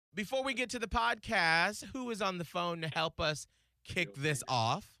before we get to the podcast, who is on the phone to help us kick this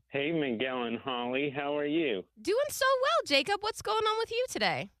off? Hey, Miguel and Holly, how are you? Doing so well, Jacob. What's going on with you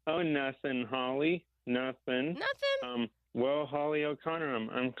today? Oh, nothing, Holly. Nothing. Nothing? Well, Holly O'Connor,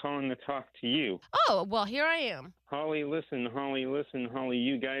 I'm calling to talk to you. Oh, well, here I am. Holly, listen, Holly,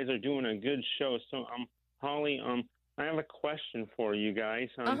 you guys are doing a good show. So, Holly, I have a question for you guys.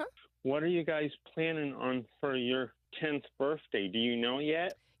 What are you guys planning on for your 10th birthday? Do you know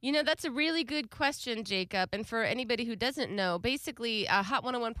yet? You know, that's a really good question, Jacob. And for anybody who doesn't know, basically, Hot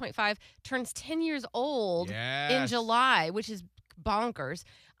 101.5 turns 10 years old in July, which is bonkers.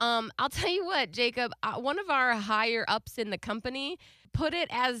 I'll tell you what, Jacob, one of our higher ups in the company put it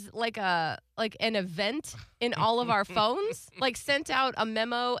as like an event in all of our phones, like sent out a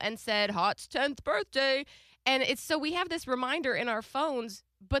memo and said, Hot's 10th birthday. And it's so we have this reminder in our phones,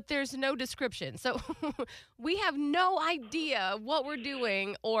 but there's no description. So we have no idea what we're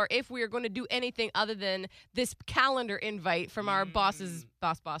doing or if we are going to do anything other than this calendar invite from our boss's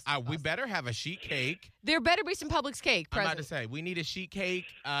boss. We better have a sheet cake. There better be some Publix cake present. I'm about to say, we need a sheet cake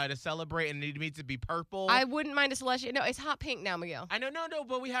to celebrate, and it needs to be purple. I wouldn't mind a celestial. No, it's hot pink now, Miguel. I know, no,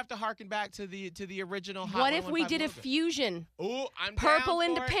 but we have to harken back to the original Hot What if we 101.5 did a logo. fusion? Oh, I'm Purple down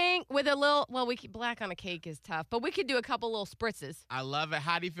into for it. pink with a little, well, black on a cake is tough, but we could do a couple little spritzes. I love it.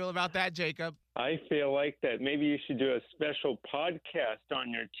 How do you feel about that, Jacob? I feel like that maybe you should do a special podcast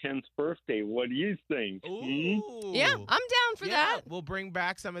on your 10th birthday. What do you think? Ooh. Yeah, I'm down for that. We'll bring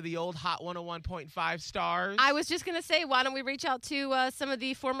back some of the old Hot 101.5 stars. I was just going to say, why don't we reach out to some of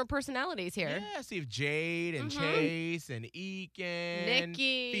the former personalities here? Yeah, see if Jade and Chase and Eakin,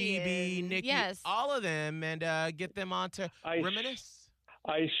 Nikki, Phoebe, and- Nikki, yes. all of them, and get them on to reminisce.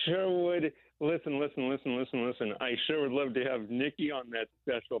 I sure would. Listen. I sure would love to have Nikki on that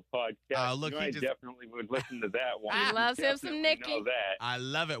special podcast. Look, I definitely would listen to that one. He loves him some Definitely Nikki. know that. I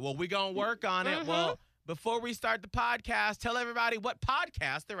love it. Well, we're going to work on it. Well, before we start the podcast, tell everybody what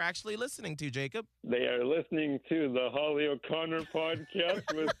podcast they're actually listening to, Jacob. They are listening to the Holly O'Connor podcast.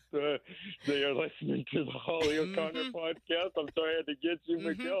 They are listening to the Holly O'Connor podcast. I'm sorry I had to get you,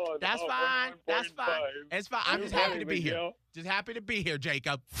 Miguel. On That's Hot fine. That's fine. 101.5. It's fine. I'm just happy to be here. Miguel. Just happy to be here,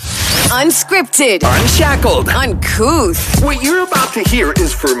 Jacob. Unscripted, Unshackled. uncouth. What you're about to hear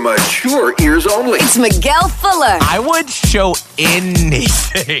is for mature ears only. It's Miguel Fuller I would show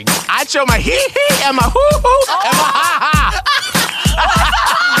anything. I'd show my hee-hee and my hoo-hoo and my ha-ha.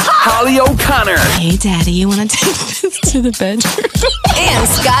 Holly O'Connor. Hey, Daddy, you want to take this to the bedroom? and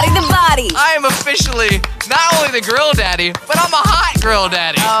Scotty the Body. I am officially not only the grill daddy, but I'm a hot grill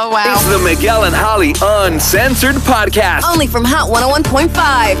daddy. Oh, wow. It's the Miguel and Holly Uncensored Podcast. Only from Hot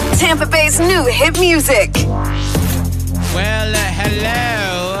 101.5, Tampa Bay's new hit music. Well,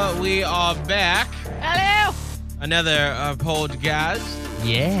 hello. We are back. Hello. Another podcast.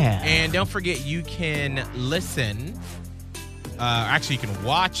 Yeah. And don't forget, you can listen. Actually, you can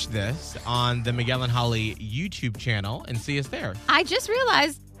watch this on the Miguel and Holly YouTube channel and see us there. I just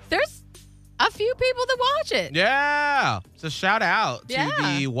realized there's a few people that watch it. Yeah. So shout out to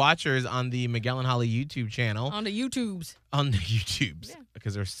Yeah. the watchers on the Miguel and Holly YouTube channel. On the YouTubes. On the YouTubes. Yeah.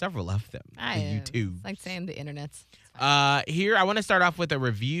 Because there's several of them. The YouTubes. It's like saying the internets. Here, I want to start off with a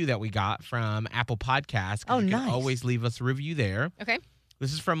review that we got from Apple Podcasts. Oh, you can nice. always leave us a review there. Okay.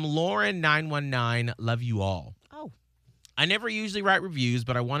 This is from Lauren919. Love you all. Oh. I never usually write reviews,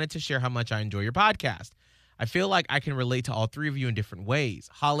 but I wanted to share how much I enjoy your podcast. I feel like I can relate to all three of you in different ways.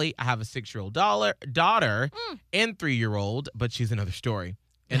 Holly, I have a 6-year-old daughter and 3-year-old, but she's another story.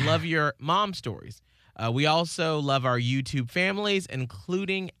 And love your mom stories. We also love our YouTube families,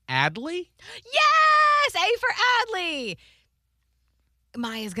 including Adley. Yes! A for Adley.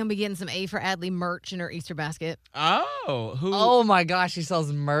 Maya's going to be getting some A for Adley merch in her Easter basket. Oh, who? Oh my gosh, she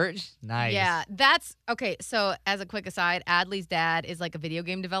sells merch. Nice. Yeah, that's okay. So, as a quick aside, Adley's dad is like a video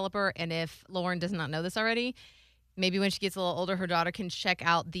game developer. And if Lauren does not know this already, maybe when she gets a little older, her daughter can check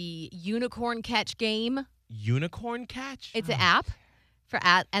out the Unicorn Catch game. Unicorn Catch? It's an app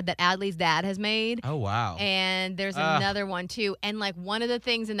that Adley's dad has made. Oh, wow. And there's another one too. And like one of the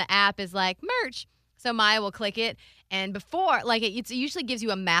things in the app is like merch. So Maya will click it. And before, like it usually gives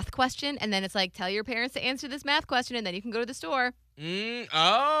you a math question. And then it's like, tell your parents to answer this math question. And then you can go to the store.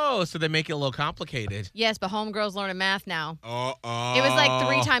 Oh, so they make it a little complicated. Yes, but homegirl's learning math now. Uh-oh. It was like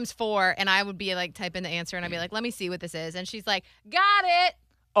 3 times 4. And I would be like, type in the answer. And I'd be like, let me see what this is. And she's like, got it.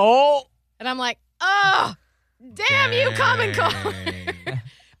 Oh. And I'm like, oh, damn you, Common Core.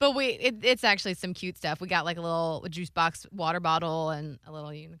 But it's actually some cute stuff. We got like a little juice box water bottle and a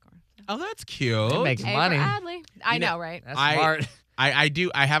little unicorn. Oh, that's cute. It makes A money. for Adley. I know, right? That's smart.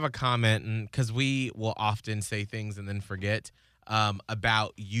 I have a comment, because we will often say things and then forget.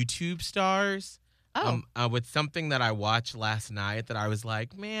 about YouTube stars. Oh. With something that I watched last night that I was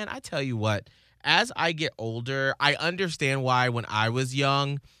like, man, I tell you what, as I get older, I understand why when I was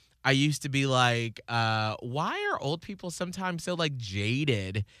young, I used to be like, why are old people sometimes so like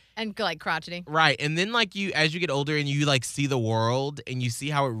jaded? And like crotchety. Right. And then like as you get older and you like see the world and you see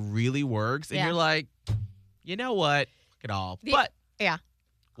how it really works and you're like, you know what? Fuck it all. But yeah.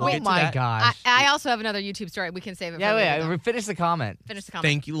 We'll Oh get to my that. gosh. I also have another YouTube story. We can save it for later, Yeah, though. finish the comment. Finish the comment.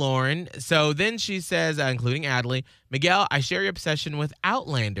 Thank you, Lauren. So then she says, including Adley, Miguel, I share your obsession with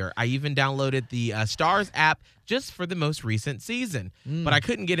Outlander. I even downloaded the Stars app just for the most recent season. But I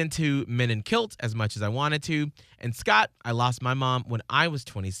couldn't get into Men in Kilts as much as I wanted to. And Scott, I lost my mom when I was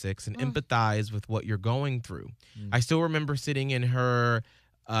 26 and empathize with what you're going through. I still remember sitting in her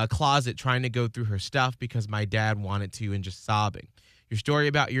closet trying to go through her stuff because my dad wanted to and just sobbing. Your story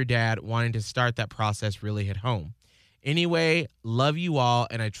about your dad wanting to start that process really hit home. Anyway, love you all,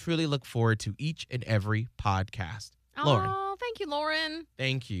 and I truly look forward to each and every podcast. Lauren. Oh, thank you, Lauren.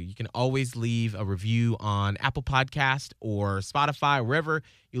 Thank you. You can always leave a review on Apple Podcast or Spotify, wherever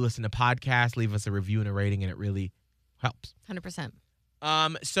you listen to podcasts. Leave us a review and a rating, and it really helps. 100%.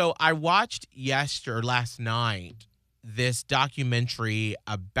 So I watched last night this documentary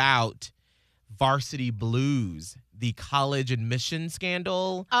about Varsity Blues, the college admission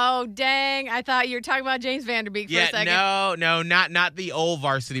scandal. Oh, dang. I thought you were talking about James Vanderbeek for a second. No, not the old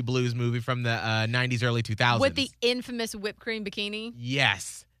Varsity Blues movie from the 90s, early 2000s. With the infamous whipped cream bikini.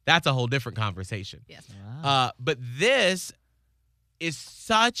 Yes. That's a whole different conversation. Yes. Wow. But this is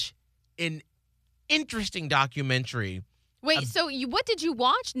such an interesting documentary. Wait, so what did you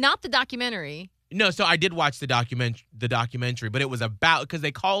watch? Not the documentary. No, so I did watch the documentary, but it was about, because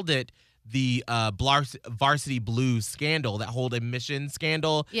they called it the Varsity Blues scandal, that whole admission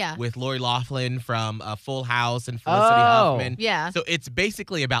scandal with Lori Loughlin from Full House and Felicity Huffman. Yeah. So it's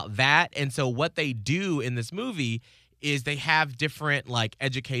basically about that. And so what they do in this movie is they have different like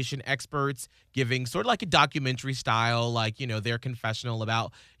education experts giving sort of like a documentary style, like, you know, their confessional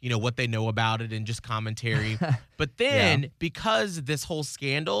about, you know, what they know about it and just commentary. But then because this whole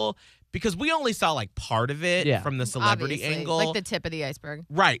scandal, because we only saw like part of it from the celebrity Obviously, angle. like the tip of the iceberg.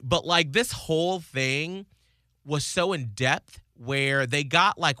 Right. But like this whole thing was so in depth where they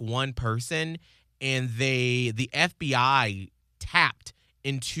got like one person and the FBI tapped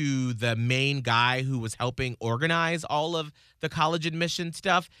into the main guy who was helping organize all of the college admission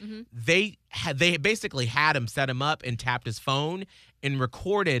stuff. Mm-hmm. They basically had him set him up and tapped his phone and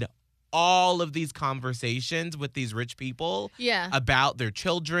recorded all of these conversations with these rich people about their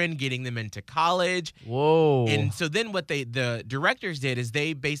children, getting them into college. Whoa. And so then what the directors did is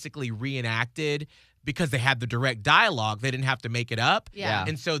they basically reenacted, because they had the direct dialogue, they didn't have to make it up. Yeah.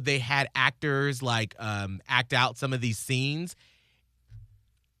 And so they had actors like act out some of these scenes.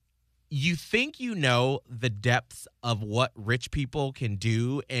 You think you know the depths of what rich people can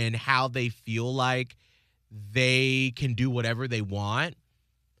do and how they feel like they can do whatever they want.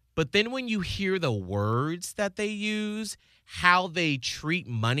 But then when you hear the words that they use, how they treat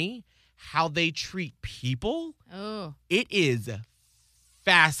money, how they treat people, it is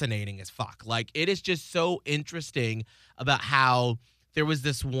fascinating as fuck. Like, it is just so interesting about how there was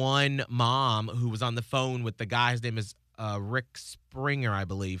this one mom who was on the phone with the guy, his name is Rick Springer, I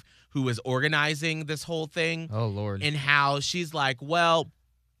believe, who was organizing this whole thing. Oh, Lord. And how she's like, well,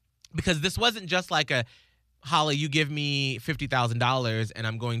 because this wasn't just like a, Holly, you give me $50,000 and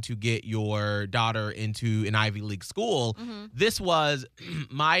I'm going to get your daughter into an Ivy League school. Mm-hmm. This was,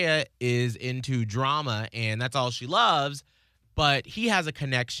 Maya is into drama and that's all she loves, but he has a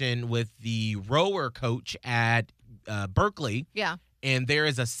connection with the rower coach at Berkeley. Yeah. And there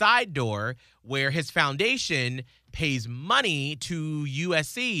is a side door where his foundation pays money to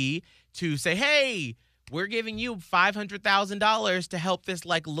USC to say, hey, we're giving you $500,000 to help this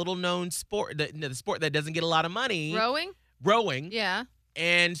like little known sport, the sport that doesn't get a lot of money. Rowing. Yeah.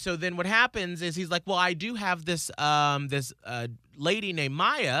 And so then what happens is he's like, well, I do have this lady named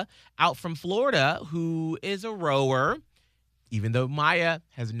Maya out from Florida who is a rower, even though Maya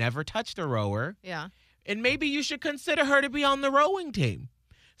has never touched a rower. Yeah. And maybe you should consider her to be on the rowing team.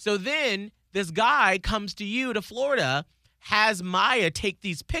 So then this guy comes to you to Florida, has Maya take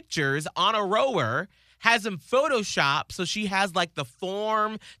these pictures on a rower, has him Photoshop so she has like the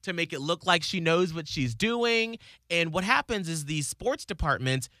form to make it look like she knows what she's doing. And what happens is these sports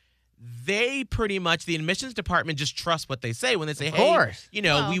departments, they pretty much, the admissions department just trusts what they say when they say, hey, you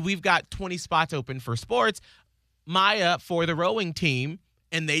know, we've got 20 spots open for sports, Maya for the rowing team.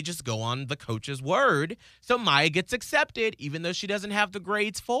 And they just go on the coach's word. So Maya gets accepted, even though she doesn't have the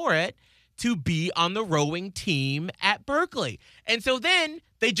grades for it. to be on the rowing team at Berkeley. And so then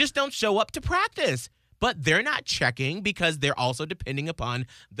they just don't show up to practice. But they're not checking because they're also depending upon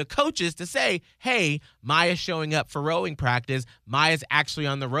the coaches to say, hey, Maya's showing up for rowing practice. Maya's actually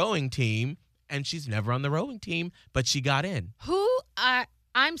on the rowing team, and she's never on the rowing team, but she got in.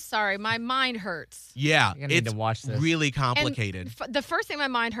 I'm sorry, my mind hurts. Yeah, You're gonna need to watch this. Really complicated. And the first thing my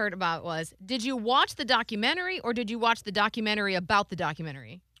mind hurt about was, did you watch the documentary or did you watch the documentary about the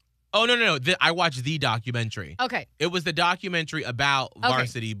documentary? Oh, no. I watched the documentary. Okay. It was the documentary about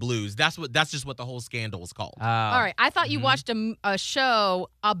Varsity Blues. That's just what the whole scandal was called. All right. I thought you watched a show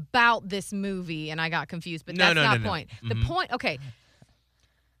about this movie, and I got confused, but that's not the point. The point, okay.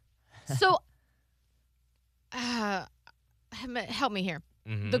 So, help me here.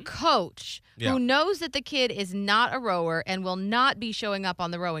 The coach who knows that the kid is not a rower and will not be showing up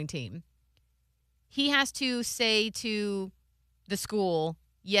on the rowing team, he has to say to the school,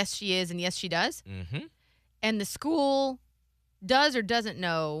 yes, she is, and yes, she does. And the school does or doesn't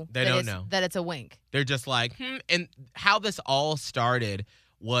know that it's a wink. They're just like, And how this all started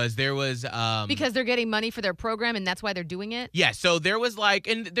was there was because they're getting money for their program and that's why they're doing it. Yeah, so there was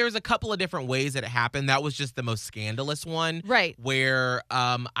and there was a couple of different ways that it happened. That was just the most scandalous one, right? Where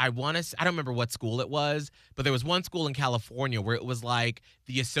I don't remember what school it was, but there was one school in California where it was like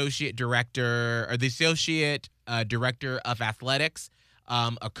the associate director or the associate director of athletics,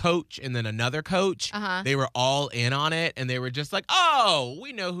 a coach, and then another coach. They were all in on it, and they were just like, "Oh,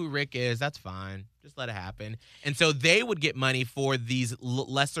 we know who Rick is. That's fine. Just let it happen." And so they would get money for these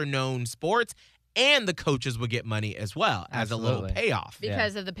lesser-known sports, and the coaches would get money as well as a little payoff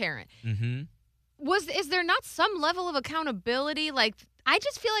because of the parent. Mm-hmm. Is there not some level of accountability? Like, I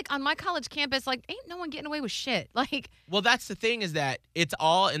just feel like on my college campus, like, ain't no one getting away with shit. Like, well, that's the thing is that it's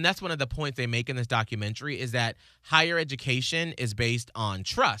all, and that's one of the points they make in this documentary is that higher education is based on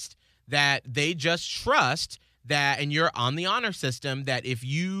trust. That they just trust that, and you're on the honor system, that if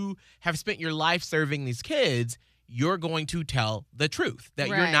you have spent your life serving these kids, you're going to tell the truth, that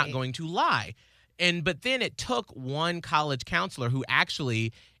you're not going to lie. But then it took one college counselor who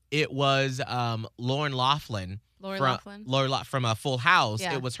actually, it was Lauren Laughlin. From Full House.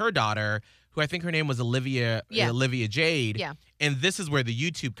 Yeah. It was her daughter, who I think her name was Olivia Jade. Yeah. And this is where the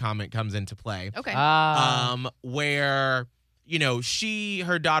YouTube comment comes into play. Okay. Where,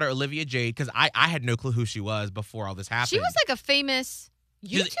 her daughter, Olivia Jade, because I had no clue who she was before all this happened. She was like a famous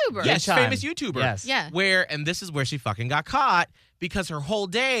YouTuber. Yes, famous YouTuber. Yes. Yeah. And this is where she fucking got caught because her whole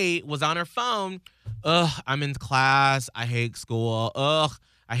day was on her phone. Ugh, I'm in class. I hate school. Ugh.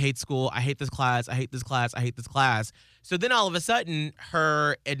 I hate school. I hate this class. I hate this class. I hate this class. So then all of a sudden,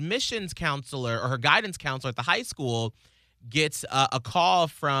 her admissions counselor or her guidance counselor at the high school gets a call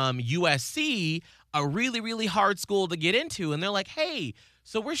from USC, a really, really hard school to get into. And they're like, hey,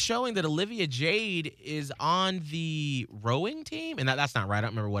 so we're showing that Olivia Jade is on the rowing team. And that's not right. I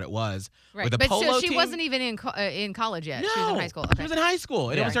don't remember what it was. Right. Or the but polo so she team. wasn't even in college yet. No, she was in high school. Okay. She was in high school.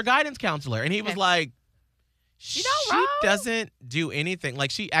 And it was her guidance counselor. And he was like, she doesn't do anything.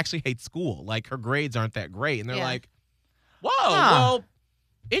 Like, she actually hates school. Like, her grades aren't that great. And they're like, whoa, well,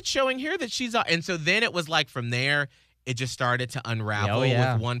 it's showing here that she's and so then it was like from there, it just started to unravel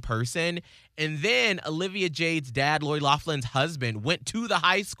with one person. And then Olivia Jade's dad, Lori Laughlin's husband, went to the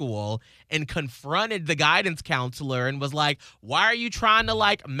high school and confronted the guidance counselor and was like, why are you trying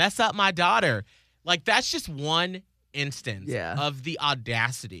to, mess up my daughter? Like, that's just one instance of the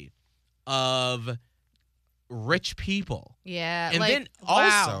audacity of rich people. Yeah. And then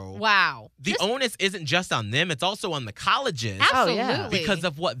also, the just, onus isn't just on them, it's also on the colleges. Absolutely. Because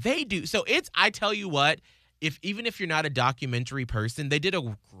of what they do. So I tell you what, even if you're not a documentary person, they did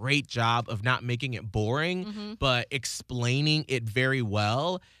a great job of not making it boring, but explaining it very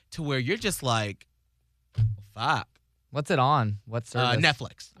well to where you're just like, fuck. What's it on? What service?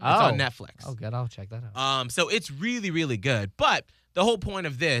 Netflix. It's on Netflix. Oh, good. I'll check that out. So it's really, really good. But the whole point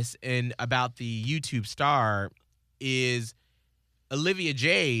of this and about the YouTube star is Olivia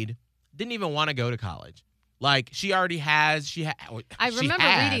Jade didn't even want to go to college. Like, she already has. I remember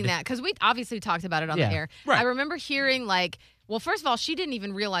reading that because we obviously talked about it on the air. Right. I remember hearing well, first of all, she didn't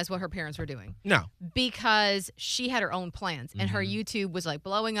even realize what her parents were doing. No. Because she had her own plans and her YouTube was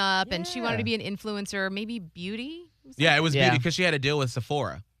blowing up and she wanted to be an influencer, maybe beauty. Yeah, it was beauty because she had a deal with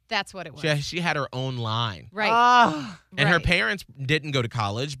Sephora. That's what it was. She had her own line. Right. And her parents didn't go to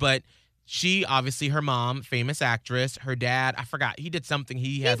college, but she, obviously, her mom, famous actress, her dad, I forgot, he did something.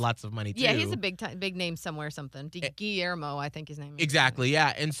 He had lots of money, too. Yeah, he's a big name somewhere, something. Guillermo, I think his name is. Exactly,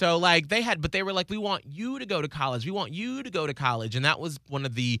 yeah. And so, they were like, we want you to go to college. We want you to go to college. And that was one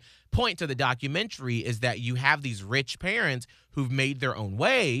of the points of the documentary is that you have these rich parents who've made their own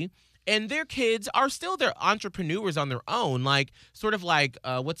way. And their kids are still their entrepreneurs on their own. Like, sort of like,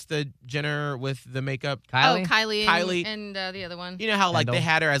 what's the Jenner with the makeup? Kylie. Oh, Kylie. Kylie. And the other one. You know how, like, they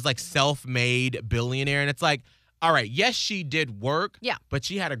had her as, like, self-made billionaire. And it's like, all right, yes, she did work. Yeah. But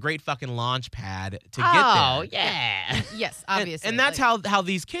she had a great fucking launch pad to get there. Oh, yeah. Yes, obviously. And that's how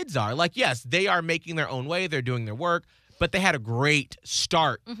these kids are. Like, yes, they are making their own way. They're doing their work. But they had a great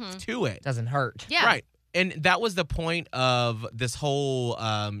start to it. Doesn't hurt. Yeah. Right. And that was the point of this whole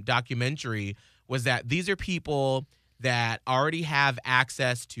documentary, was that these are people that already have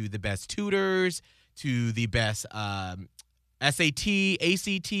access to the best tutors, to the best SAT,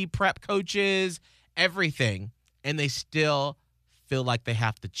 ACT prep coaches, everything. And they still feel like they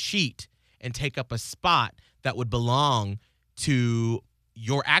have to cheat and take up a spot that would belong to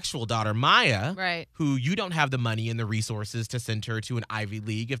your actual daughter, Maya, right, who you don't have the money and the resources to send her to an Ivy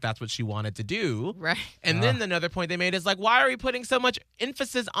League if that's what she wanted to do. Right. And then another point they made is like, why are we putting so much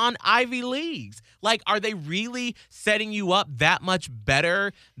emphasis on Ivy Leagues? Like, are they really setting you up that much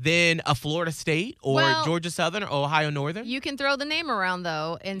better than a Florida State or Georgia Southern or Ohio Northern? You can throw the name around,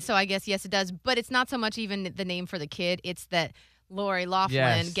 though. And so I guess, yes, it does. But it's not so much even the name for the kid. It's that Lori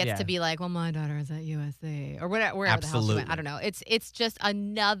Loughlin gets to be like, well, my daughter is at USA or wherever the hell she went. I don't know. It's just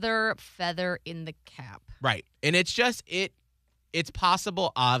another feather in the cap. Right. And it's just, it's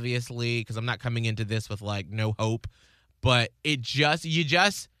possible, obviously, because I'm not coming into this with like no hope, but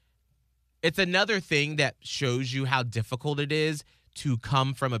it's another thing that shows you how difficult it is to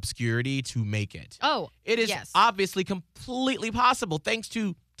come from obscurity to make it. Oh, it is obviously completely possible thanks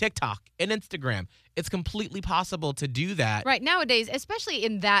to TikTok and Instagram. It's completely possible to do that. Right. Nowadays, especially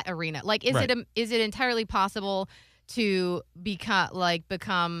in that arena. Like, is it entirely possible to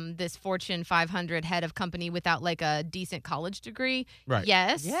become this Fortune 500 head of company without like a decent college degree? Right.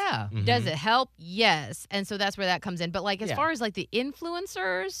 Yes. Yeah. Mm-hmm. Does it help? Yes. And so that's where that comes in. But like, as far as like the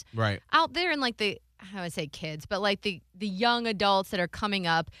influencers out there and like I would say kids, but like the young adults that are coming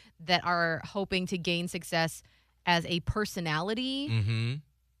up that are hoping to gain success as a personality,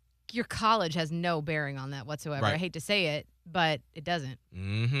 your college has no bearing on that whatsoever. Right. I hate to say it, but it doesn't.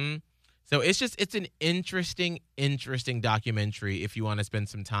 So it's an interesting documentary if you want to spend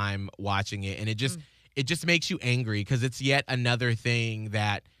some time watching it. And it just makes you angry because it's yet another thing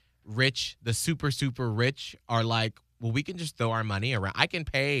that the super, super rich are like, well, we can just throw our money around. I can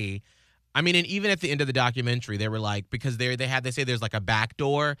pay. I mean, and even at the end of the documentary, they were like, because they say there's like a back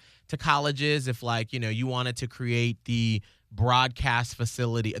door to colleges if like, you wanted to create the broadcast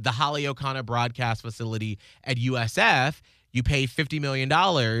facility, the Holly O'Connor broadcast facility at USF, you pay $50 million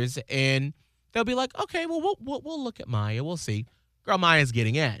and they'll be like, okay, well, we'll look at Maya. We'll see. Girl, Maya's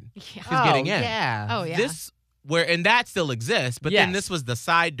getting in. Yeah. She's getting in. Yeah. Oh, yeah. And that still exists, but then this was the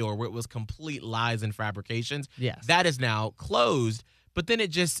side door where it was complete lies and fabrications. Yes. That is now closed, but then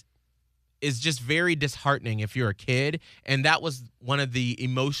it just is just very disheartening if you're a kid. And that was one of the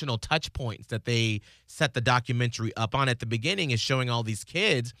emotional touch points that they set the documentary up on at the beginning, is showing all these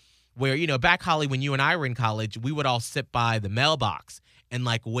kids where, back, Holly, when you and I were in college, we would all sit by the mailbox and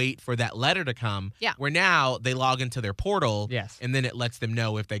like wait for that letter to come. Yeah. Where now they log into their portal. Yes. And then it lets them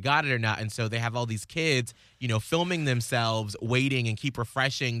know if they got it or not. And so they have all these kids, filming themselves, waiting and keep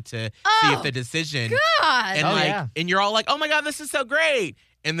refreshing to see if the decision. God. And and you're all like, oh my God, this is so great.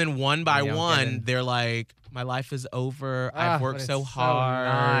 And then one by one, they're like, my life is over. I've worked so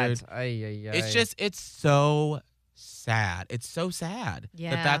hard. It's so sad. It's so sad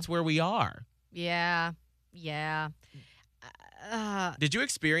that that's where we are. Yeah. Yeah. Did you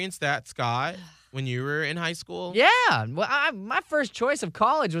experience that, Scott, when you were in high school? Yeah. Well, my first choice of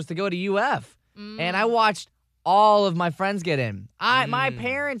college was to go to UF. And I watched all of my friends get in. My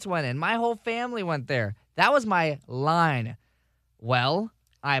parents went in. My whole family went there. That was my line. Well,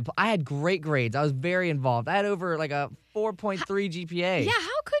 I had great grades. I was very involved. I had over like a 4.3 GPA. Yeah,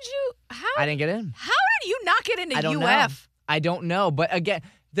 how could you? I didn't get in. How did you not get into UF? Know. I don't know. But again,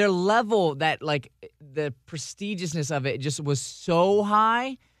 their level, that like the prestigiousness of it just was so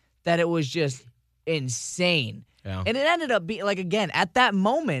high that it was just insane. Yeah. And it ended up being like, again, at that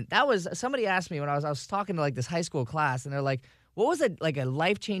moment, somebody asked me when I was talking to like this high school class, and they're like, what was a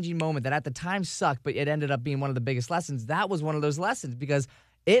life-changing moment that at the time sucked, but it ended up being one of the biggest lessons? That was one of those lessons because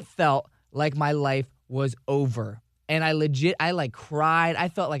it felt like my life was over. And I cried. I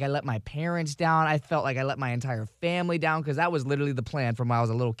felt like I let my parents down. I felt like I let my entire family down because that was literally the plan from when I was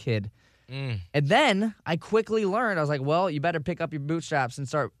a little kid. And then I quickly learned, I was like, well, you better pick up your bootstraps and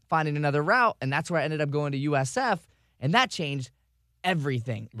start finding another route. And that's where I ended up going to USF. And that changed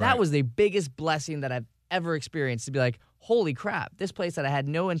everything. Right. That was the biggest blessing that I've ever experienced, to be like, holy crap, this place that I had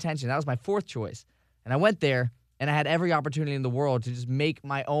no intention, that was my fourth choice. And I went there, and I had every opportunity in the world to just make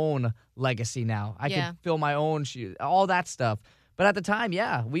my own legacy now. I could fill my own shoes, all that stuff. But at the time,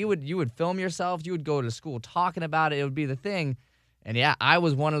 you would film yourself. You would go to school talking about it. It would be the thing. And yeah, I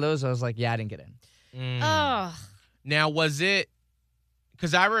was one of those. I was like, I didn't get in. Now, was it,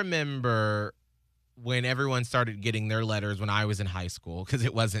 because I remember when everyone started getting their letters when I was in high school, because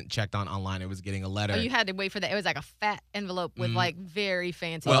it wasn't checked on online, it was getting a letter. Oh, you had to wait for that. It was like a fat envelope with like very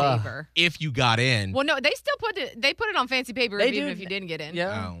fancy paper. If you got in. Well, no, they still put it on fancy paper even if you didn't get in.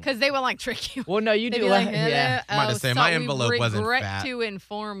 Yeah. Because they will like trick you. Well, no, you do. Like, yeah. I'm about to say, my envelope wasn't fat. To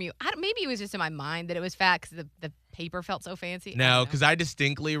inform you. Maybe it was just in my mind that it was fat because the paper felt so fancy. No, because I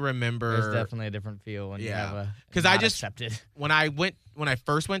distinctly remember. There's definitely a different feel when you have a. Because I just accepted. When I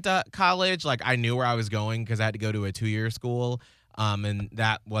first went to college, like I knew where I was going because I had to go to a 2-year school, and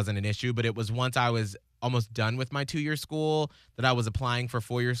that wasn't an issue. But it was once I was almost done with my 2-year school that I was applying for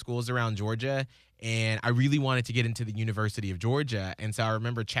 4-year schools around Georgia, and I really wanted to get into the University of Georgia, and so I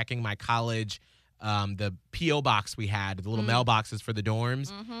remember checking my college. The P.O. box we had, the little mailboxes for the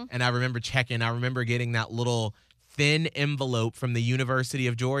dorms, and I remember getting that little thin envelope from the University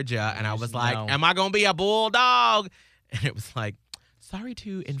of Georgia, and I was like, am I going to be a bulldog? And it was like, sorry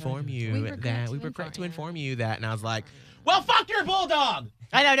to inform you that. We regret to inform you that. And I was like, well, fuck your bulldog.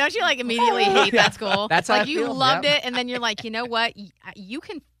 I know. Don't you like immediately hate that school? That's how like I you feel. loved it, and then you're like, you know what? You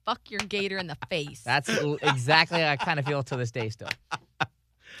can fuck your gator in the face. That's exactly how I kind of feel to this day still.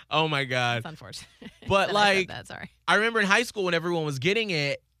 Oh, my God. That's unfortunate. But like, sorry. I remember in high school when everyone was getting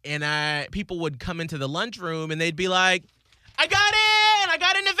it, and people would come into the lunchroom and they'd be like, I got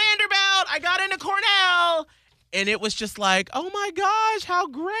into Vanderbilt, I got into Cornell. And it was just like, oh my gosh, how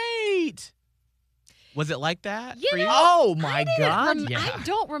great. Was it like that? You know, oh my God. I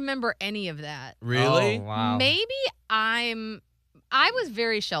don't remember any of that. Really? Oh, wow. Maybe I was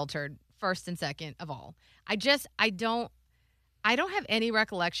very sheltered first and second of all. I don't have any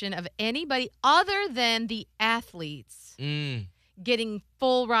recollection of anybody other than the athletes getting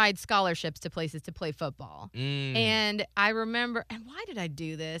full ride scholarships to places to play football. And I remember, and why did I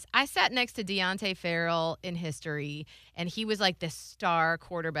do this? I sat next to Deontay Farrell in history, and he was like the star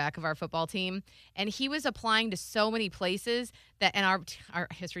quarterback of our football team. And he was applying to so many places and our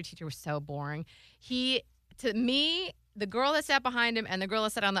history teacher was so boring. To me, the girl that sat behind him and the girl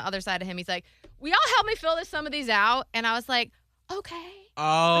that sat on the other side of him, he's like, will y'all help me fill some of these out? And I was like, okay.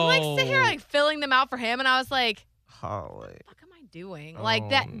 Oh. I'm like sitting here like filling them out for him, and I was like, holy. what the fuck am I doing? Like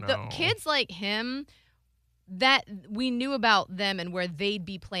that, the kids like him, that we knew about them and where they'd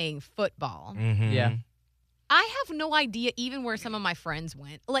be playing football. Mm-hmm. Yeah. I have no idea even where some of my friends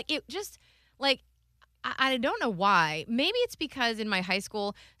went. Like it just like I don't know why. Maybe it's because in my high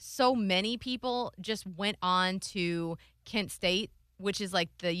school, so many people just went on to Kent State, which is like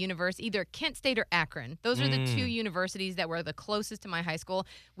the university, either Kent State or Akron. Those are the two universities that were the closest to my high school.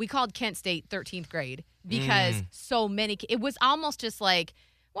 We called Kent State 13th grade because so many, it was almost just like,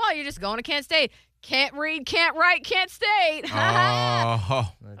 well, you're just going to Kent State. Can't read, can't write, Kent State.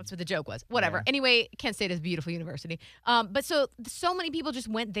 Oh. That's what the joke was. Whatever. Yeah. Anyway, Kent State is a beautiful university. But so many people just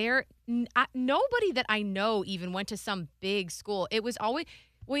went there. Nobody that I know even went to some big school. It was always,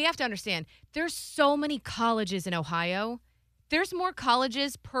 well, you have to understand, there's so many colleges in Ohio. There's more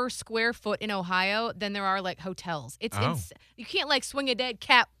colleges per square foot in Ohio than there are like hotels. It's you can't like swing a dead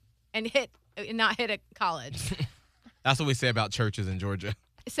cat and not hit a college. That's what we say about churches in Georgia.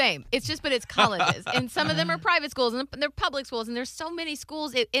 Same. It's just, but it's colleges, and some of them are private schools, and they're public schools, and there's so many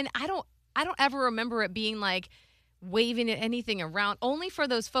schools. And I don't ever remember it being like waving at anything around. Only for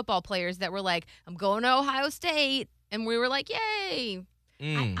those football players that were like, "I'm going to Ohio State," and we were like, "Yay!"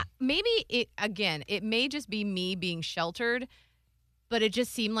 Maybe it may just be me being sheltered, but it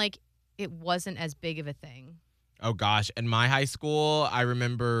just seemed like it wasn't as big of a thing. Oh gosh, in my high school, I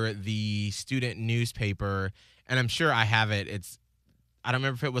remember the student newspaper, and I'm sure I have it. I don't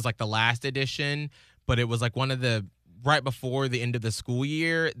remember if it was like the last edition, but it was like one of the, right before the end of the school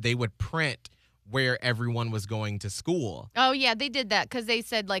year, they would print where everyone was going to school. Oh, yeah, they did that because they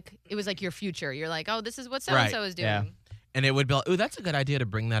said like it was like your future. You're like, oh, this is what so-and-so is doing. Yeah. And it would be like, oh, that's a good idea to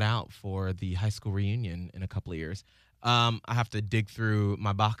bring that out for the high school reunion in a couple of years. I have to dig through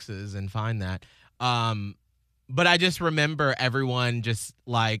my boxes and find that. But I just remember everyone just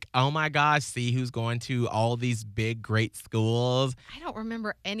like, oh my gosh, see who's going to all these big, great schools. I don't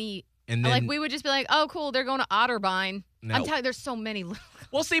remember any. And then, like, we would just be like, oh, cool, they're going to Otterbein. No. I'm telling you, there's so many.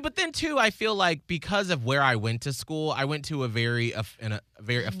 Well, see, but then too, I feel like because of where I went to school, I went to a very affluent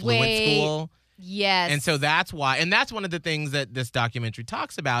school. Yes. And so that's why, and that's one of the things that this documentary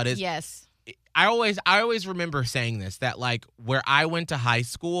talks about is. Yes. I always remember saying this, that like where I went to high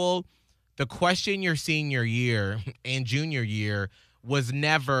school, the question your senior year and junior year was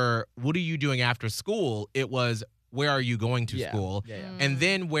never, what are you doing after school? It was, where are you going to school? And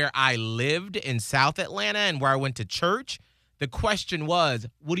then where I lived in South Atlanta and where I went to church, the question was,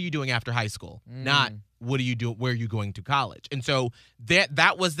 what are you doing after high school? Not, what are you doing? Where are you going to college? And so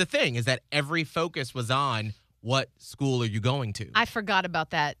that was the thing, is that every focus was on, what school are you going to? I forgot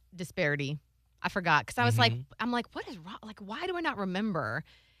about that disparity. I forgot because I was like, what is wrong? Like, why do I not remember?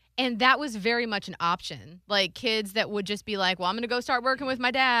 And that was very much an option. Like, kids that would just be like, well, I'm going to go start working with my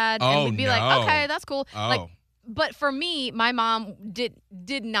dad. And we'd be like, okay, that's cool. Like, but for me, my mom did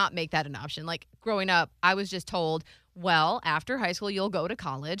not make that an option. Like, growing up, I was just told, well, after high school, you'll go to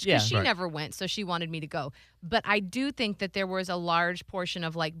college. Because she never went, so she wanted me to go. But I do think that there was a large portion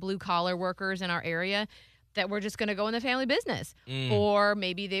of, like, blue-collar workers in our area that were just going to go in the family business. Or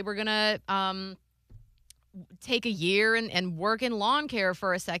maybe they were going to take a year and work in lawn care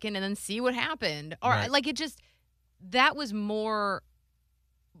for a second and then see what happened. Or, like, it just, that was more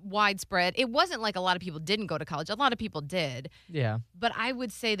widespread. It wasn't like a lot of people didn't go to college. A lot of people did. Yeah. But I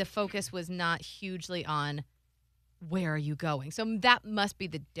would say the focus was not hugely on where are you going. So that must be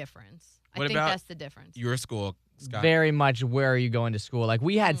the difference. I think that's the difference. Your school, Scott? Very much, where are you going to school? Like,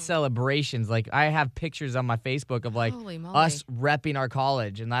 we had celebrations. Like, I have pictures on my Facebook of, like, us repping our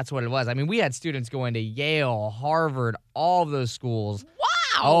college, and that's what it was. I mean, we had students going to Yale, Harvard, all of those schools.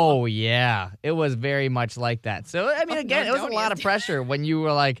 Wow! Oh, yeah. It was very much like that. So, I mean, again, it was a lot of pressure when you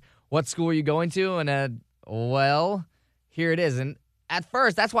were like, what school are you going to? And, well, here it is. And at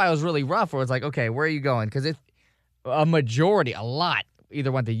first, that's why it was really rough, where it's like, okay, where are you going? Because if a lot, either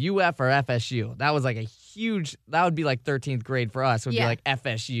went to UF or FSU. That was like a huge, that would be like 13th grade for us. It would be like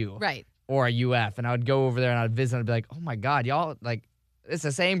FSU. Right. Or a UF. And I would go over there and I'd visit and I'd be like, oh my God, y'all, like, it's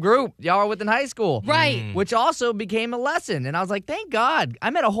the same group. Y'all are within high school. Right. Which also became a lesson. And I was like, thank God. I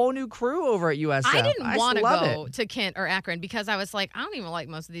met a whole new crew over at USF. I didn't want to go to Kent or Akron because I was like, I don't even like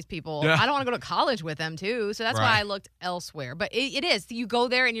most of these people. I don't want to go to college with them too. So that's why I looked elsewhere. But it is. You go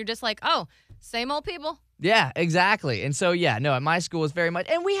there and you're just like, oh, same old people. Yeah, exactly. And so, yeah, no, at my school was very much,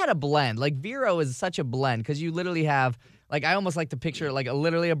 and we had a blend. Like, Vero is such a blend because you literally have, like, I almost like to picture like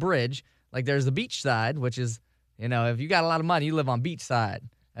literally a bridge. Like, there's the beach side, which is, you know, if you got a lot of money, you live on beach side.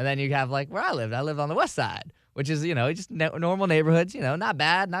 And then you have, like, where I lived on the west side, which is, you know, just normal neighborhoods, you know, not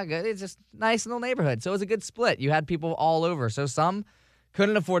bad, not good. It's just nice little neighborhood. So it was a good split. You had people all over. So some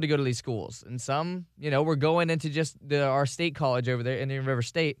couldn't afford to go to these schools. And some, you know, were going into just our state college over there, Indian River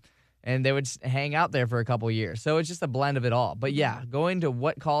State. And they would hang out there for a couple of years. So it's just a blend of it all. But yeah, going to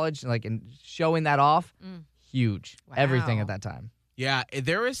what college, like, and showing that off, huge. Wow. Everything at that time. Yeah,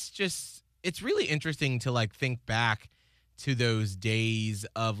 there is just, it's really interesting to, like, think back to those days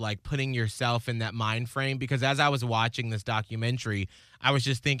of, like, putting yourself in that mind frame. Because as I was watching this documentary, I was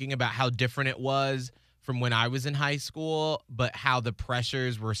just thinking about how different it was from when I was in high school, but how the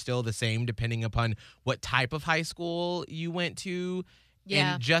pressures were still the same depending upon what type of high school you went to.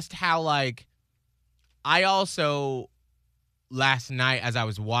 Yeah. And just how, like, I also, last night as I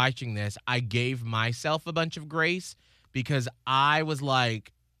was watching this, I gave myself a bunch of grace because I was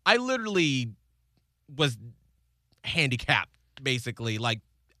like, I literally was handicapped, basically, like,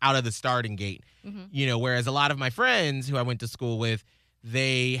 out of the starting gate. You know, whereas a lot of my friends who I went to school with,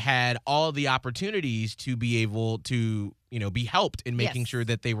 they had all the opportunities to be able to, you know, be helped in making sure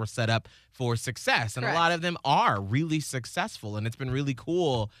that they were set up for success. And a lot of them are really successful, and it's been really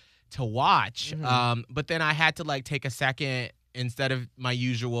cool to watch. But then I had to, like, take a second instead of my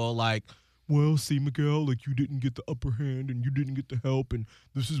usual, like, well, see, Miguel, like, you didn't get the upper hand and you didn't get the help and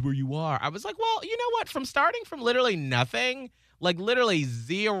this is where you are. I was like, well, you know what? From starting from literally nothing, like, literally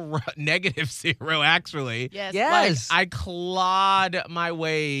zero, -0, actually. Yes. Like, I clawed my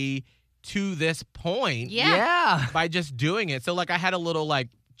way to this point. Yeah. By just doing it. So, like, I had a little, like,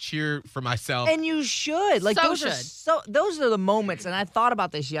 cheer for myself. And you should. Like, those are the moments, and I thought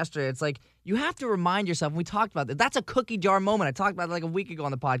about this yesterday. It's like, you have to remind yourself, and we talked about that. That's a cookie jar moment. I talked about it like a week ago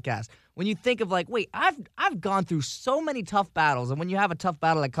on the podcast. When you think of, like, wait, I've gone through so many tough battles, and when you have a tough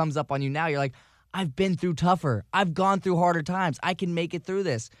battle that comes up on you now, you're like, I've been through tougher. I've gone through harder times. I can make it through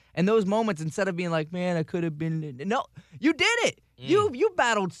this. And those moments, instead of being like, man, I could have been, no, you did it. You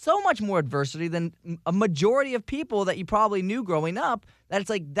battled so much more adversity than a majority of people that you probably knew growing up. That it's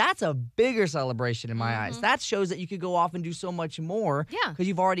like, that's a bigger celebration in my eyes. That shows that you could go off and do so much more. Yeah. Because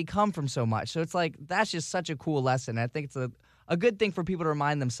you've already come from so much. So it's like, that's just such a cool lesson. I think it's a good thing for people to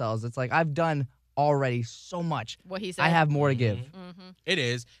remind themselves. It's like, I've done already so much. What he said. I have more to give. It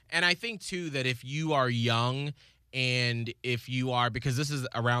is. And I think, too, that if you are young and if you are, because this is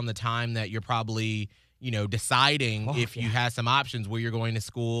around the time that you're probably, deciding if you have some options where you're going to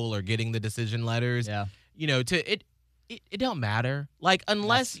school or getting the decision letters. Yeah. It don't matter. Like,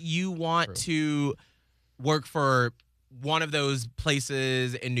 unless you want to work for one of those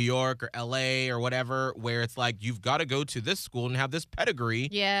places in New York or LA or whatever, where it's like, you've got to go to this school and have this pedigree.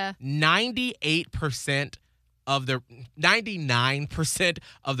 Yeah. 99% of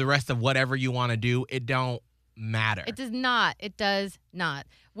the rest of whatever you want to do, it don't matter. It does not. It does not.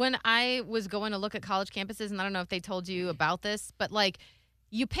 When I was going to look at college campuses, and I don't know if they told you about this, but like,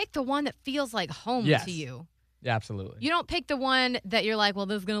 you pick the one that feels like home to you. Yeah, absolutely. You don't pick the one that you're like, well,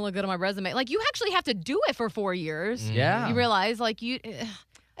 this is going to look good on my resume. Like, you actually have to do it for 4 years. Yeah. You realize, like, you...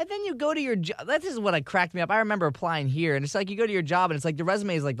 And then you go to your job. That is what cracked me up. I remember applying here, and it's like you go to your job, and it's like the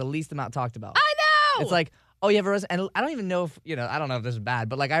resume is like the least amount talked about. I know! It's like, oh, you have a resume. And I don't even know if, I don't know if this is bad,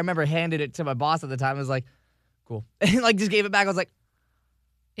 but like I remember handed it to my boss at the time. I was like, cool. And like just gave it back. I was like,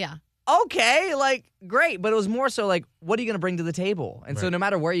 yeah. Okay, like, great. But it was more so like, what are you going to bring to the table? And so no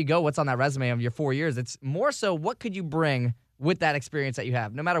matter where you go, what's on that resume of your 4 years, it's more so what could you bring with that experience that you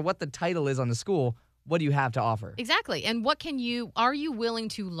have? No matter what the title is on the school, what do you have to offer? Exactly. And are you willing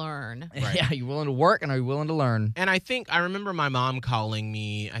to learn? Right. Yeah, are you willing to work and are you willing to learn? And I remember my mom calling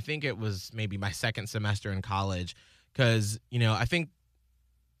me, I think it was maybe my second semester in college, because, I think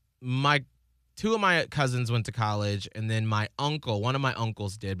two of my cousins went to college, and then one of my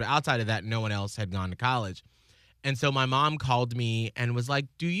uncles did. But outside of that, no one else had gone to college. And so my mom called me and was like,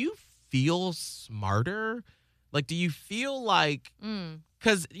 do you feel smarter? Like, do you feel like,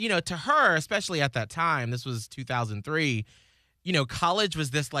 because, to her, especially at that time, this was 2003, college was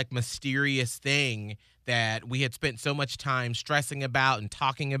this like mysterious thing that we had spent so much time stressing about and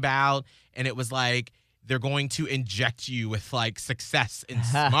talking about. And it was like, they're going to inject you with like success and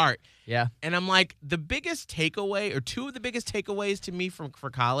smart. Yeah. And I'm like, the biggest takeaway, or two of the biggest takeaways to me for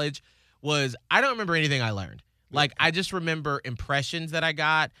college was I don't remember anything I learned. Like, I just remember impressions that I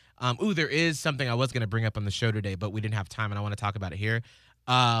got. There is something I was going to bring up on the show today, but we didn't have time, and I want to talk about it here.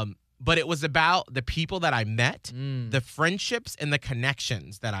 But it was about the people that I met, the friendships and the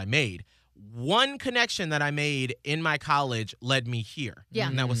connections that I made. One connection that I made in my college led me here. Yeah.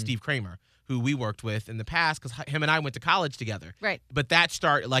 And that was Steve Kramer, who we worked with in the past, because him and I went to college together. Right. But that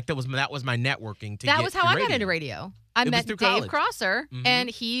was my networking to That was how I got into radio. I met Dave college. Crosser, and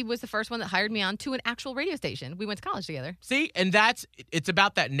he was the first one that hired me on to an actual radio station. We went to college together. See, and it's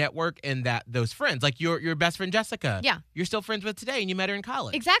about that network and those friends. Like your best friend Jessica. Yeah. You're still friends with today, and you met her in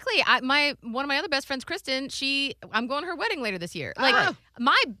college. Exactly. One of my other best friends, Kristen, I'm going to her wedding later this year. Some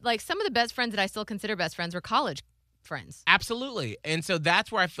of the best friends that I still consider best friends were college friends. Absolutely. And so that's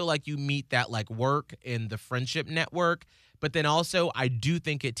where I feel like you meet that like work and the friendship network. But then also, I do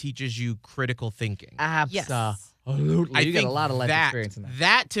think it teaches you critical thinking. Yes. Absolutely. You got a lot of life experience in that.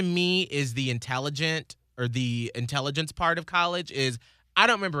 That to me is the intelligence part of college. Is I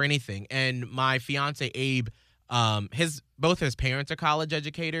don't remember anything. And my fiance Abe, both his parents are college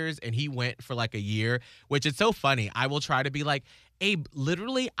educators, and he went for like a year, which is so funny. I will try to be like, Abe,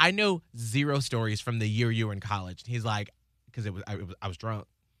 literally, I know 0 stories from the year you were in college. And he's like, because I was drunk.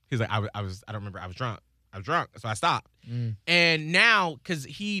 He's like, I don't remember. I was drunk, so I stopped. And now, because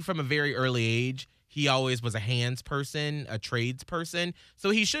he from a very early age, he always was a hands person, a trades person. So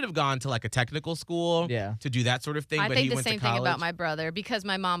he should have gone to like a technical school to do that sort of thing. I but think he the went same to college. thing about my brother, because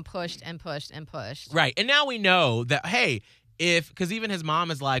my mom pushed and pushed and pushed. Right. And now we know that, hey, because even his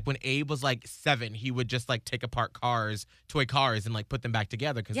mom is like, when Abe was like 7, he would just like take apart toy cars, and like put them back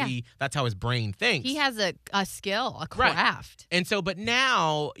together, because that's how his brain thinks. He has a skill, a craft. Right. And so, but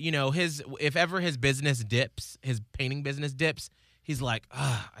now, if ever his business dips, his painting business dips, he's like,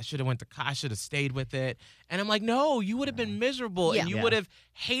 I should have stayed with it. And I'm like, no, you would have been miserable, and you would have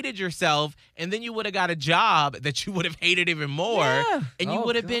hated yourself, and then you would have got a job that you would have hated even more, and you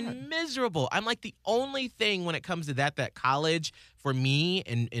would have been miserable. I'm like, the only thing when it comes to that college for me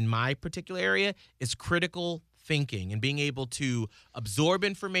in my particular area is critical thinking and being able to absorb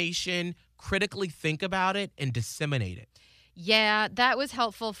information, critically think about it, and disseminate it. Yeah, that was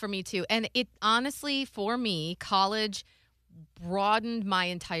helpful for me too. And it honestly, for me, college broadened my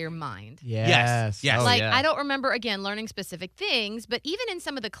entire mind. Yes. I don't remember, again, learning specific things, but even in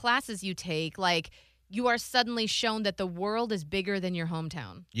some of the classes you take, like, you are suddenly shown that the world is bigger than your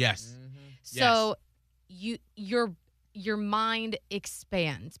hometown. Yes. So your mind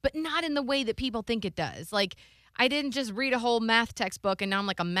expands, but not in the way that people think it does. Like, I didn't just read a whole math textbook and now I'm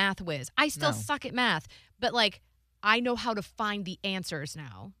like a math whiz. I still suck at math, but like, I know how to find the answers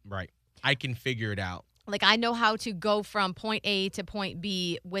now. Right. I can figure it out. Like, I know how to go from point A to point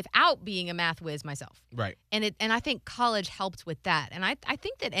B without being a math whiz myself. Right. And I think college helped with that. And I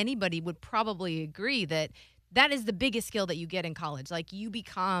think that anybody would probably agree that is the biggest skill that you get in college. Like, you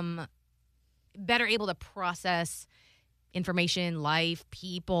become better able to process information, life,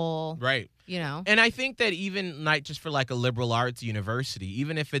 people. Right. You know? And I think that even not just for like a liberal arts university,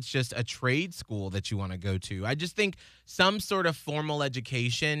 even if it's just a trade school that you want to go to, I just think some sort of formal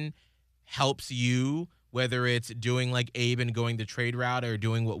education helps you, whether it's doing like Abe and going the trade route or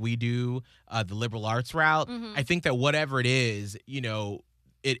doing what we do, the liberal arts route. Mm-hmm. I think that whatever it is, you know,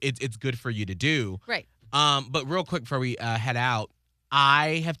 it's good for you to do. Right. But real quick before we head out,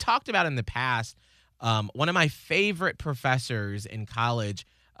 I have talked about in the past, one of my favorite professors in college,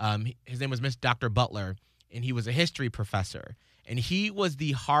 his name was Dr. Butler, and he was a history professor. And he was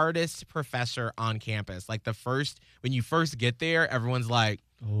the hardest professor on campus. Like when you first get there, everyone's like,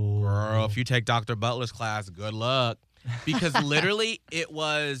 girl, if you take Dr. Butler's class, good luck. Because literally it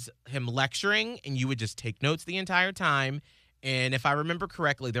was him lecturing and you would just take notes the entire time. And if I remember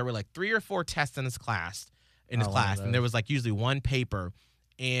correctly, there were like 3 or 4 tests in his class. And there was like usually one paper.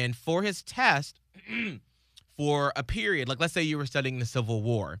 And for his test, for a period, like let's say you were studying the Civil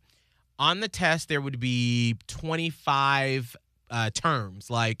War, on the test there would be 25 terms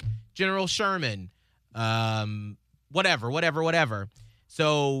like General Sherman, whatever.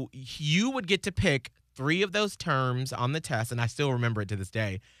 So you would get to pick 3 of those terms on the test, and I still remember it to this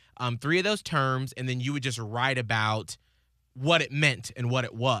day. 3 of those terms, and then you would just write about what it meant and what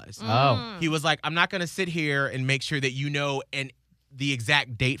it was. Oh. He was like, I'm not going to sit here and make sure that you know the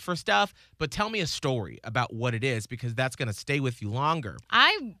exact date for stuff, but tell me a story about what it is because that's going to stay with you longer.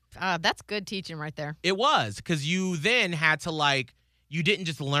 That's good teaching right there. It was, because you then had to you didn't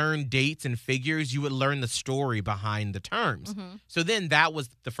just learn dates and figures, you would learn the story behind the terms. Mm-hmm. So then that was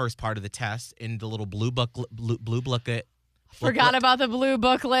the first part of the test in the little blue booklet. Forgot about the blue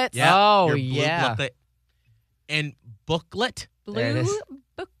booklet. Yeah. Oh, your blue yeah. booklet. And booklet. There it Blue is.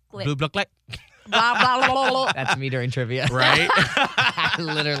 booklet. Blue booklet. Blah, blah, blah, blah. That's me during trivia. Right?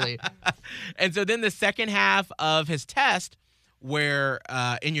 Literally. And so then the second half of his test, where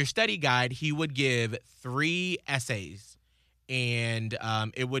in your study guide, he would give 3 essays. And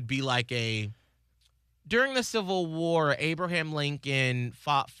it would be like during the Civil War, Abraham Lincoln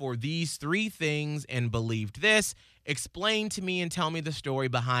fought for these 3 things and believed this. Explain to me and tell me the story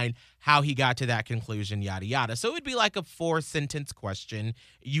behind how he got to that conclusion, yada, yada. So it would be like a 4-sentence question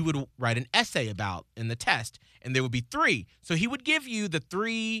you would write an essay about in the test. And there would be 3. So he would give you the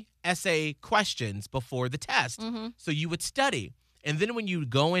 3 essay questions before the test. Mm-hmm. So you would study. And then when you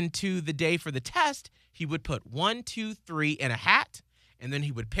go into the day for the test, he would put 1, 2, 3 in a hat, and then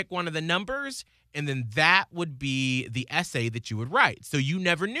he would pick one of the numbers, and then that would be the essay that you would write. So you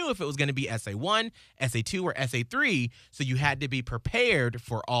never knew if it was going to be essay 1, essay 2, or essay 3, so you had to be prepared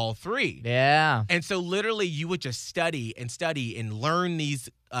for all 3. Yeah. And so literally you would just study and learn these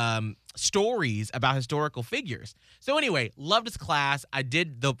stories about historical figures. So anyway, loved his class. I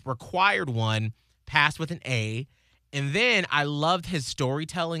did the required one, passed with an A. And then I loved his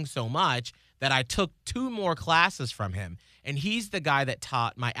storytelling so much that I took 2 more classes from him. And he's the guy that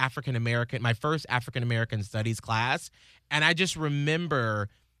taught my first African-American studies class. And I just remember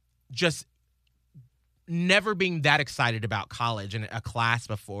just never being that excited about college and a class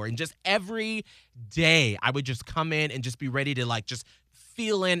before. And just every day I would just come in and just be ready to just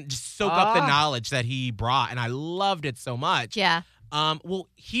feel in, just soak up the knowledge that he brought. And I loved it so much. Yeah. Well,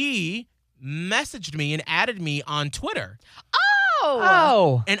 he messaged me and added me on Twitter.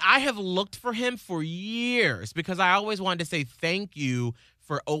 Oh. And I have looked for him for years because I always wanted to say thank you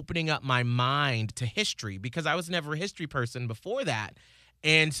for opening up my mind to history because I was never a history person before that.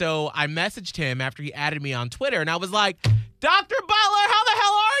 And so I messaged him after he added me on Twitter and I was like, Dr. Butler, how the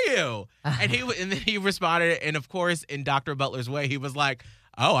hell are you? And then he responded. And of course, in Dr. Butler's way, he was like,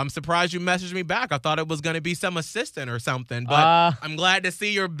 oh, I'm surprised you messaged me back. I thought it was going to be some assistant or something, but I'm glad to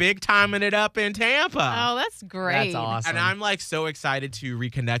see you're big timing it up in Tampa. Oh, that's great. That's awesome. And I'm so excited to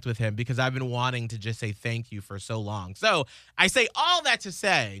reconnect with him because I've been wanting to just say thank you for so long. So I say all that to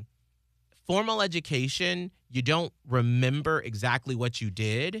say, formal education, you don't remember exactly what you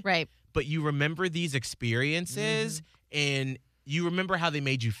did, Right. but you remember these experiences and you remember how they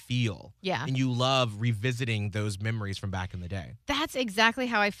made you feel. Yeah. And you love revisiting those memories from back in the day. That's exactly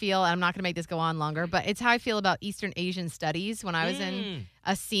how I feel. I'm not going to make this go on longer, but it's how I feel about Eastern Asian studies. When I was in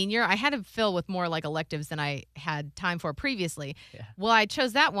a senior. I had to fill with more like electives than I had time for previously. Yeah. Well, I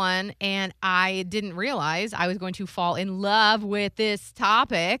chose that one, and I didn't realize I was going to fall in love with this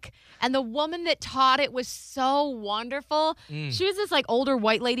topic. And the woman that taught it was so wonderful. She was this like older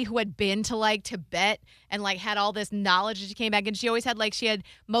white lady who had been to like Tibet and like had all this knowledge. And she came back, and she always had like, she had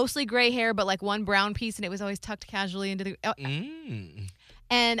mostly gray hair, but like one brown piece, and it was always tucked casually into the.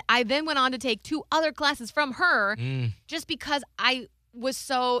 And I then went on to take 2 other classes from her just because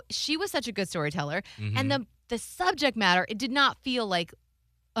she was such a good storyteller. And the subject matter, it did not feel like,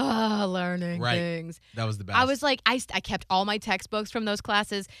 learning things. That was the best. I was like, I kept all my textbooks from those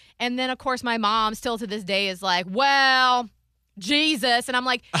classes. And then, of course, my mom still to this day is like, well, Jesus. And I'm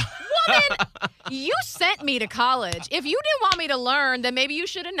like, woman, you sent me to college. If you didn't want me to learn, then maybe you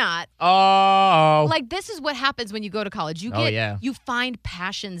should have not. Oh. Like, this is what happens when you go to college. You find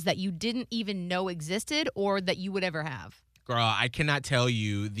passions that you didn't even know existed or that you would ever have. Girl, I cannot tell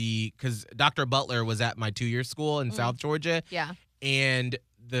you because Dr. Butler was at my 2-year school in South Georgia. Yeah. And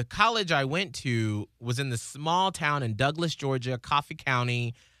the college I went to was in the small town in Douglas, Georgia, Coffee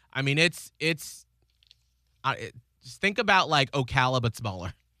County. I mean, it's just think about like Ocala, but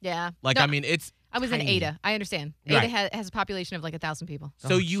smaller. Yeah. Like, no, I mean, it's I was tiny. in Ada. I understand. Ada has a population of like 1,000 people.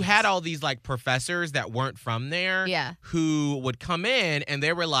 So you had all these like professors that weren't from there who would come in and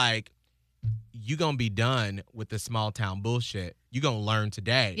they were like, you gonna be done with the small town bullshit. You gonna learn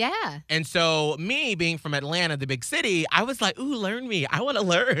today. Yeah. And so me being from Atlanta, the big city, I was like, ooh, learn me. I want to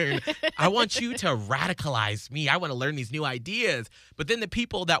learn. I want you to radicalize me. I want to learn these new ideas. But then the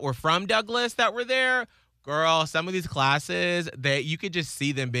people that were from Douglas that were there, girl, some of these classes that you could just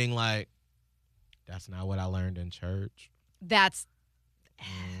see them being like, that's not what I learned in church. That's.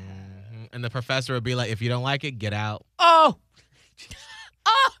 And the professor would be like, if you don't like it, get out. Oh.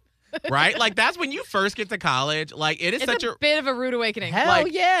 Right? Like, that's when you first get to college. Like, it's such a bit of a rude awakening. Hell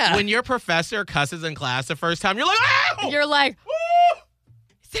yeah. When your professor cusses in class the first time, you're like, oh! You're like,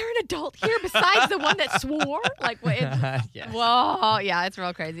 is there an adult here besides the one that swore? Like, yes. Whoa. Yeah, it's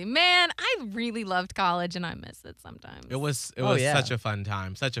real crazy. Man, I really loved college, and I miss it sometimes. It was such a fun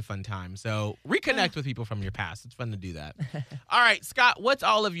time. Such a fun time. So reconnect with people from your past. It's fun to do that. All right, Scott, what's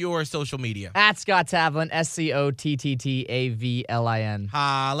all of your social media? At Scott Tavlin, SCOTTTAVLIN.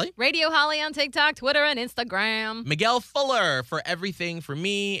 Holly. Radio Holly on TikTok, Twitter, and Instagram. Miguel Fuller for everything for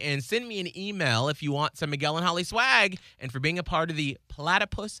me. And send me an email if you want some Miguel and Holly swag. And for being a part of the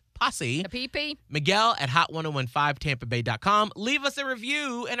Platypus Posse. The PP. Miguel at hot1015tampabay.com. Leave us a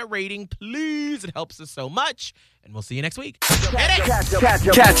review and a rating, please. It helps us so much. And we'll see you next week.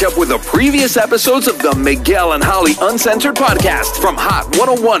 Catch up with the previous episodes of the Miguel and Holly Uncensored podcast from Hot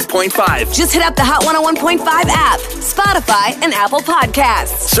 101.5. Just hit up the Hot 101.5 app, Spotify, and Apple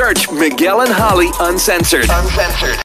Podcasts. Search Miguel and Holly Uncensored.